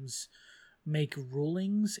DMs make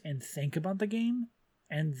rulings and think about the game,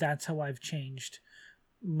 and that's how I've changed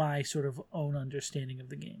my sort of own understanding of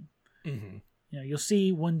the game. Mm-hmm. You know, you'll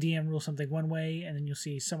see one DM rule something one way, and then you'll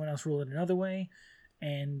see someone else rule it another way,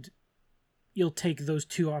 and you'll take those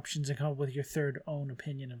two options and come up with your third own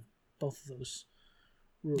opinion of both of those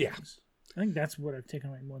rulings. Yeah. I think that's what I've taken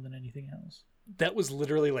away more than anything else. That was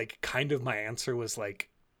literally like kind of my answer was like...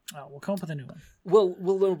 Oh, we'll come up with a new one. Well,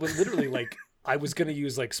 no, but literally like I was going to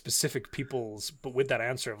use like specific people's, but with that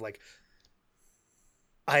answer of like,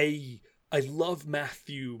 I love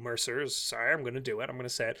Matthew Mercer's, sorry, I'm going to do it, I'm going to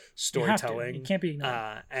say it, storytelling. It can't be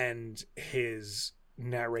ignored. And his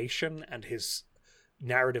narration and his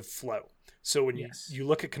narrative flow. So when you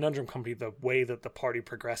look at Conundrum Company, the way that the party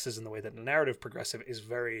progresses and the way that the narrative progressive is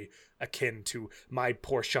very akin to my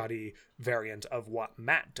poor shoddy variant of what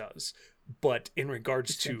Matt does. But in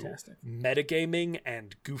regards to metagaming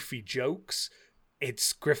and goofy jokes,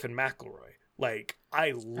 it's Griffin McElroy. Like,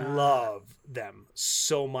 I love them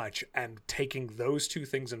so much, and taking those two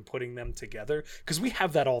things and putting them together, because we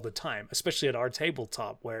have that all the time, especially at our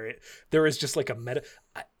tabletop, where there is just like a meta...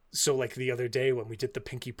 So like the other day when we did the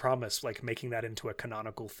Pinky Promise, like making that into a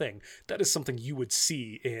canonical thing, that is something you would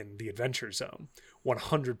see in the Adventure Zone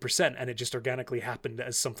 100%. And it just organically happened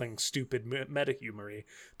as something stupid meta-humory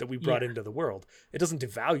that we brought into the world. It doesn't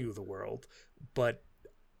devalue the world, but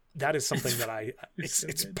that is something that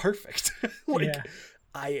it's perfect.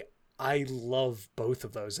 I love both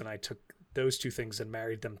of those. And I took those two things and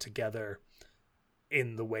married them together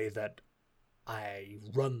in the way that I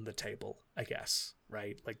run the table, I guess,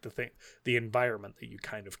 right? Like the environment that you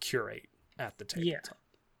kind of curate at the tabletop. Yeah.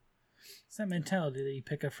 It's that mentality that you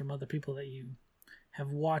pick up from other people that you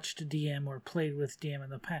have watched DM or played with DM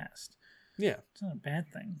in the past. Yeah. It's not a bad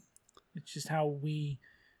thing. It's just how we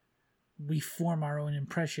form our own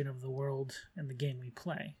impression of the world and the game we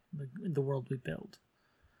play, the world we build.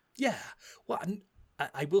 Yeah. Well,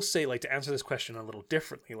 I will say, like, to answer this question a little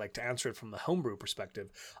differently, like to answer it from the homebrew perspective,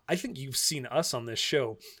 I think you've seen us on this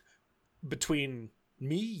show, between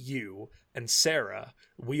me, you, and Sarah,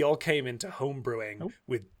 we all came into homebrewing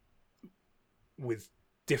with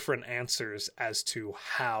different answers as to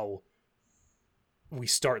how we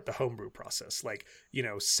start the homebrew process. Like, you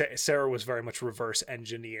know, Sarah was very much reverse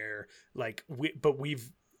engineer. Like we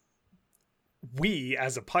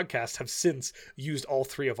as a podcast have since used all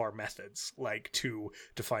three of our methods, like to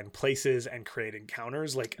define places and create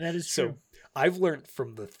encounters. Like, that is so true. I've learned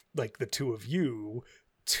from the two of you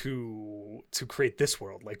to create this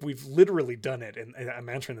world. Like, we've literally done it, and I'm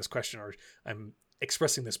answering this question, or I'm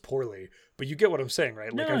expressing this poorly, but you get what I'm saying,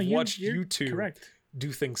 right? Like, No, I've watched you're you two correct.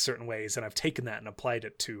 do things certain ways, and I've taken that and applied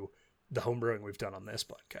it to the homebrewing we've done on this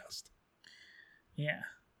podcast. Yeah.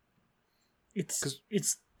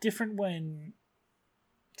 It's different when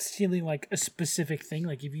stealing like a specific thing.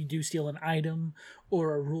 Like if you do steal an item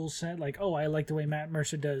or a rule set, like, oh, I like the way Matt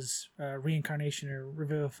Mercer does reincarnation or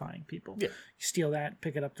revivifying people. Yeah. You steal that,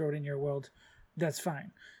 pick it up, throw it in your world. That's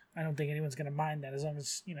fine. I don't think anyone's going to mind that, as long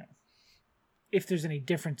as, you know, if there's any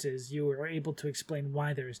differences, you are able to explain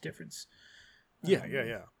why there is difference.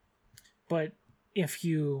 Yeah. But if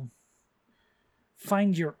you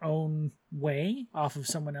find your own way off of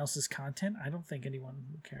someone else's content, I don't think anyone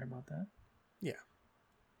would care about that.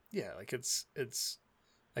 Yeah, like it's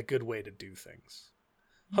a good way to do things.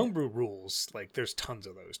 Homebrew rules, like there's tons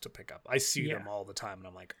of those to pick up. I see them all the time, and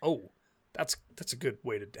I'm like, oh, that's a good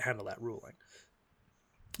way to handle that ruling.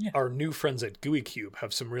 Yeah. Our new friends at GUI Cube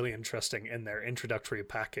have some really interesting in their introductory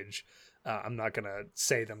package. I'm not going to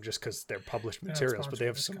say them just because they're published materials, but they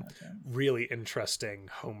have some really interesting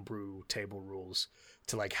homebrew table rules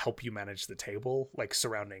to like help you manage the table, like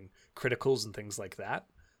surrounding criticals and things like that.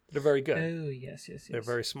 They're very good. Oh, yes. They're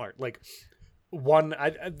very smart. Like one,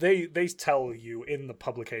 they tell you in the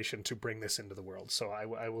publication to bring this into the world. So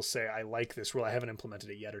I will say I like this rule. I haven't implemented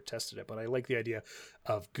it yet or tested it, but I like the idea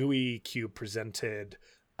of GUI Cube presented.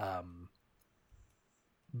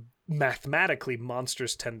 Mathematically,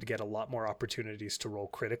 monsters tend to get a lot more opportunities to roll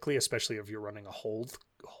critically, especially if you're running a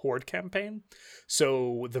horde campaign.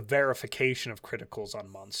 So the verification of criticals on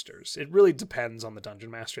monsters, it really depends on the dungeon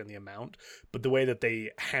master and the amount, but the way that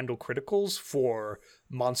they handle criticals for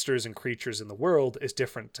monsters and creatures in the world is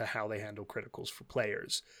different to how they handle criticals for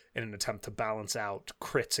players, in an attempt to balance out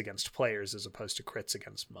crits against players as opposed to crits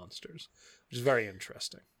against monsters, which is very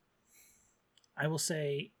interesting. I will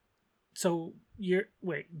say, so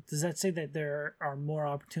does that say that there are more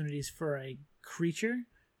opportunities for a creature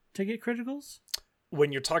to get criticals?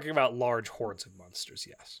 When you're talking about large hordes of monsters,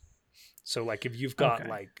 yes. So like if you've got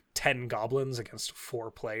like 10 goblins against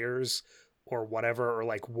 4 players or whatever, or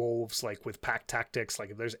like wolves, like with pack tactics, like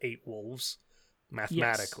if there's 8 wolves,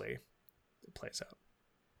 mathematically it plays out.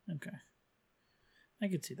 Okay. I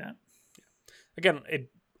could see that. Yeah. Again,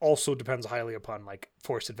 it also depends highly upon like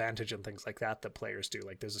force advantage and things like that players do.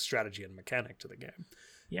 Like there's a strategy and mechanic to the game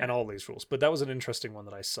and all these rules. But that was an interesting one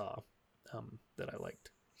that I saw that I liked.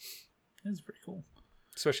 That's pretty cool.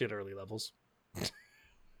 Especially at early levels.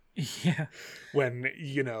 Yeah. When,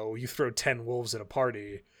 you know, you throw 10 wolves at a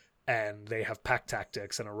party and they have pack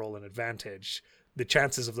tactics and a roll in advantage, the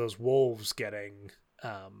chances of those wolves getting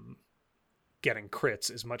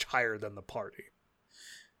crits is much higher than the party.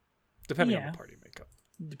 Depending on the party makeup.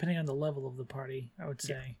 Depending on the level of the party, I would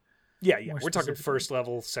say. Yeah. We're talking first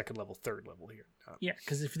level, second level, third level here. Yeah,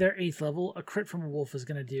 because if they're 8th level, a crit from a wolf is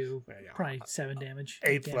going to do probably 7 damage.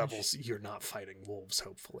 8th levels, you're not fighting wolves,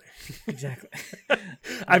 hopefully. Exactly.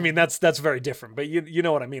 I mean, that's very different, but you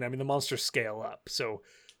know what I mean. I mean, the monsters scale up, so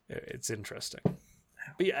it's interesting.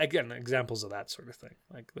 But yeah, again, examples of that sort of thing.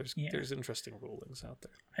 Like there's interesting rulings out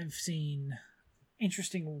there. I've seen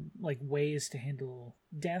interesting like ways to handle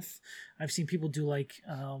death. I've seen people do like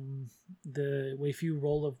if you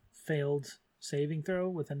roll a failed saving throw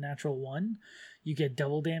with a natural 1, you get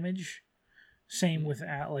double damage. Same with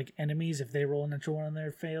like enemies, if they roll a natural 1 on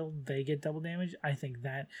their failed, they get double damage. I think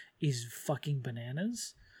that is fucking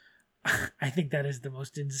bananas. I think that is the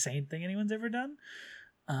most insane thing anyone's ever done.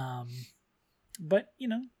 But you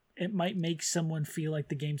know, it might make someone feel like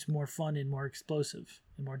the game's more fun and more explosive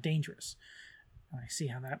and more dangerous. I see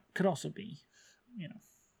how that could also be, you know.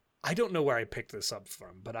 I don't know where I picked this up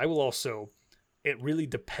from, but I will also, it really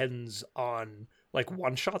depends on, like,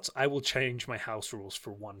 one-shots. I will change my house rules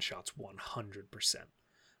for one-shots 100%.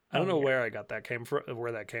 I don't know where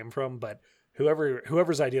that came from, but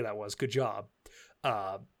whoever's idea that was, good job.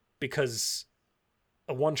 Because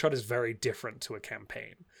a one-shot is very different to a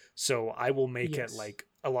campaign. So I will make it, like,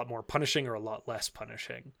 a lot more punishing or a lot less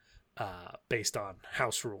punishing based on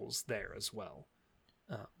house rules there as well.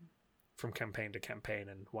 From campaign to campaign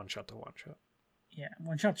and one-shot to one-shot. Yeah,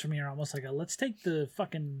 one-shots for me are almost like let's take the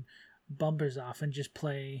fucking bumpers off and just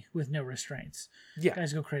play with no restraints. Yeah.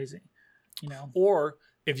 Guys go crazy, you know? Or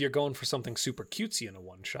if you're going for something super cutesy in a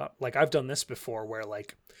one shot, like I've done this before where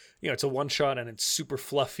like, it's a one shot and it's super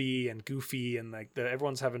fluffy and goofy and like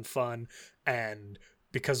everyone's having fun. And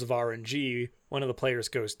because of RNG, one of the players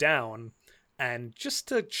goes down, and just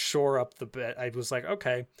to shore up the bit, I was like,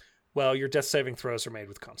 okay, well, your death saving throws are made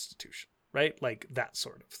with Constitution, right? Like that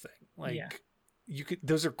sort of thing. Like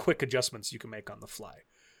those are quick adjustments you can make on the fly.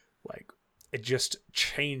 Like it just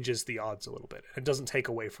changes the odds a little bit. It doesn't take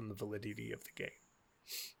away from the validity of the game.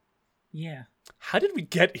 Yeah. How did we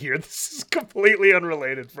get here? This is completely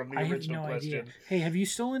unrelated from the original question. Idea. Hey, have you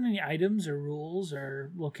stolen any items or rules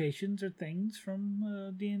or locations or things from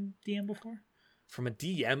DM before? From a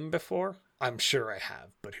DM before? I'm sure I have,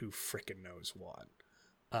 but who frickin' knows what?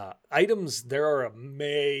 Items, there are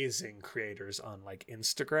amazing creators on like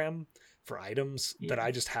Instagram for items that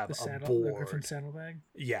I just have a board. The Griffin saddlebag?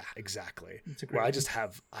 Yeah, exactly. Where I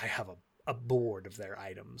have a board of their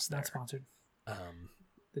items there. Not sponsored.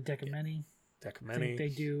 The Deck of Many. Deck of Many. I think they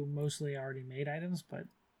do mostly already made items, but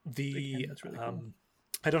that's really cool.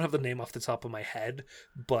 I don't have the name off the top of my head,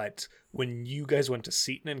 but when you guys went to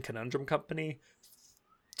Seaton and Conundrum Company,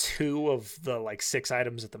 2 of the like 6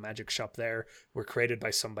 items at the magic shop there were created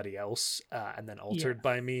by somebody else and then altered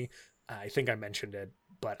by me. I think I mentioned it,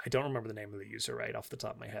 but I don't remember the name of the user right off the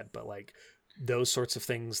top of my head. But like those sorts of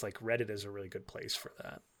things, like Reddit is a really good place for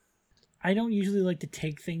that. I don't usually like to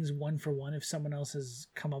take things one for one if someone else has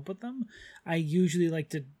come up with them. I usually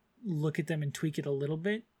like to look at them and tweak it a little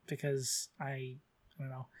bit because I don't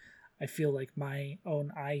know. I feel like my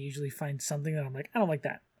own eye usually finds something that I'm like, I don't like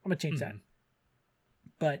that. I'm going to change that.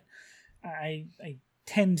 But I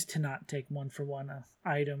tend to not take one for one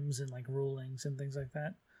items and like rulings and things like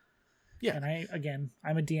that. Yeah. And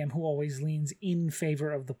I'm a DM who always leans in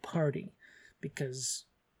favor of the party because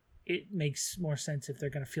it makes more sense if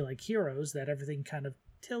they're going to feel like heroes that everything kind of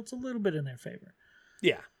tilts a little bit in their favor.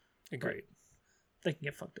 Yeah, agreed. But they can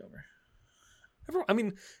get fucked over. I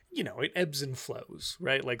mean, it ebbs and flows,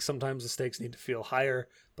 right? Like sometimes the stakes need to feel higher,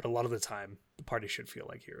 but a lot of the time the party should feel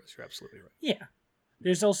like heroes. You're absolutely right. Yeah.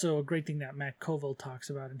 There's also a great thing that Matt Colville talks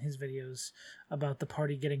about in his videos about the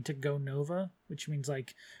party getting to go Nova, which means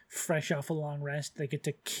like fresh off a long rest, they get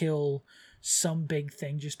to kill some big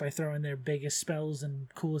thing just by throwing their biggest spells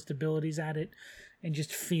and coolest abilities at it and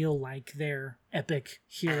just feel like they're epic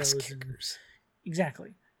heroes.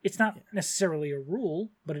 Exactly. It's not necessarily a rule,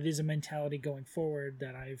 but it is a mentality going forward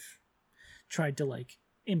that I've tried to like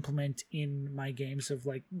implement in my games of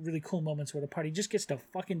like really cool moments where the party just gets to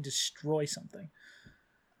fucking destroy something.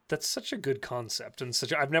 That's such a good concept and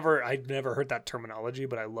I've never heard that terminology,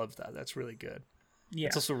 but I love that. That's really good. Yeah.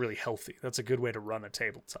 It's also really healthy. That's a good way to run a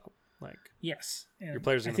tabletop. Like, yes. And your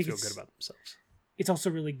players are going to feel good about themselves. It's also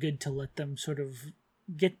really good to let them sort of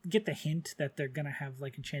get the hint that they're going to have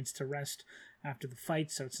like a chance to rest after the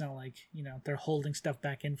fight. So it's not like, they're holding stuff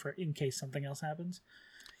back in case something else happens.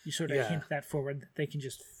 You sort of hint that forward that they can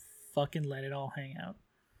just fucking let it all hang out.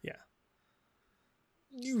 Yeah.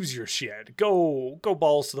 Use your shit. Go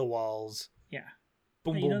balls to the walls. Yeah.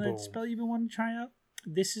 Boom, hey, boom, boom. That spell you've been wanting to try out?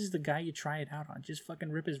 This is the guy you try it out on. Just fucking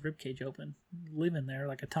rip his ribcage open. Live in there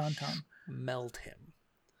like a tauntaun. Melt him.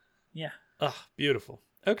 Yeah. Ah, beautiful.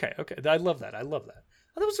 Okay. I love that.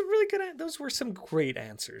 Oh, that was a really good. Those were some great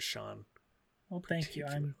answers, Sean. Well, thank you.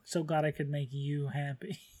 I'm so glad I could make you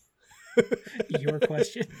happy. Your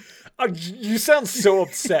question. You sound so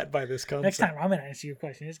upset by this concept. Next time I'm gonna ask you a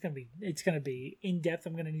question. It's gonna be in depth.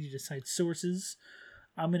 I'm gonna need you to cite sources.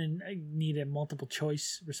 I'm gonna need a multiple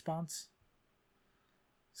choice response.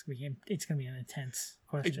 It's gonna be an intense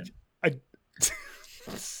question.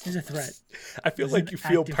 It's a threat. I feel like you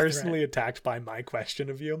feel personally attacked by my question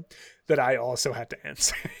of you that I also had to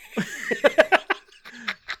answer.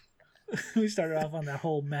 We started off on that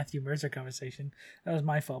whole Matthew Mercer conversation. That was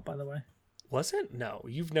my fault, by the way. Was it? No,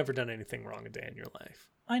 you've never done anything wrong a day in your life.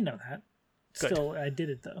 I know that. Good. Still, I did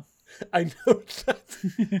it though. I know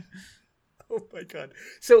that. Oh my god!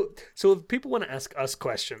 So if people want to ask us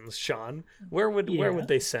questions, Sean, where would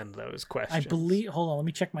they send those questions? I believe. Hold on, let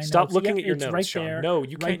me check my notes. Stop looking at your notes, right Sean. there, no,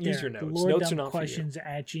 you right can't use your notes. Notes are not for you.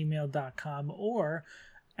 Questions@gmail.com or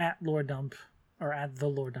at LoreDump or at the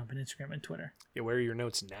LoreDump on Instagram and Twitter. Yeah, where are your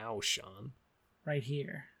notes now, Sean? Right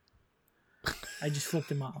here. I just flipped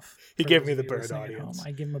him off. He gave me the bird audience.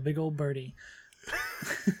 I give him a big old birdie.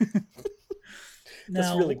 That's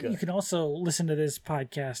now, really good. You can also listen to this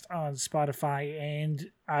podcast on Spotify and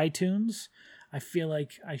iTunes. I feel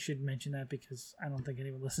like I should mention that because I don't think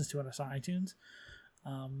anyone listens to us on iTunes.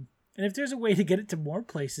 And if there's a way to get it to more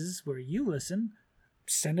places where you listen,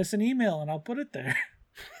 send us an email and I'll put it there.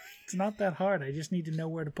 It's not that hard. I just need to know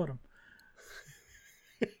where to put them.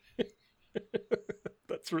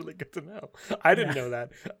 That's really good to know. I didn't Yeah. know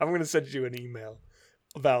that. I'm going to send you an email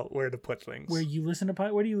about where to put things. Where do you listen to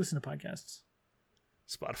podcasts?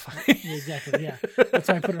 Spotify. Yeah, exactly. Yeah, that's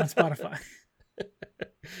why I put it on Spotify.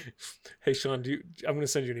 Hey, Sean, I'm going to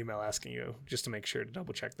send you an email asking you just to make sure to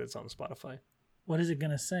double check that it's on Spotify. What is it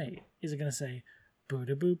gonna say? Is it gonna say boo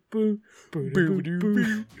da boo boo boo da boo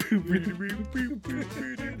boo boo da boo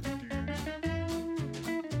boo?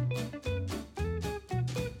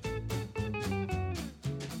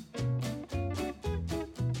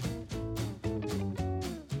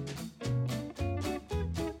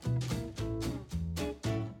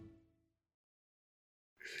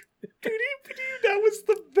 That was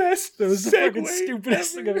the best. That was the fucking segue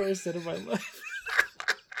stupidest thing I've ever. ever said in my life.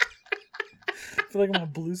 I feel like I'm on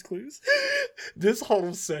Blue's Clues. This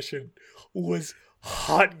whole session was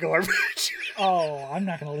hot garbage. Oh, I'm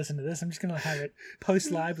not gonna listen to this. I'm just gonna have it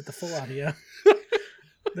post live with the full audio.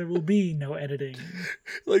 There will be no editing.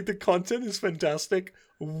 Like, the content is fantastic.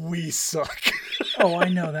 We suck. Oh, I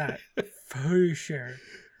know that for sure.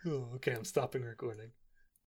 Oh, okay, I'm stopping recording.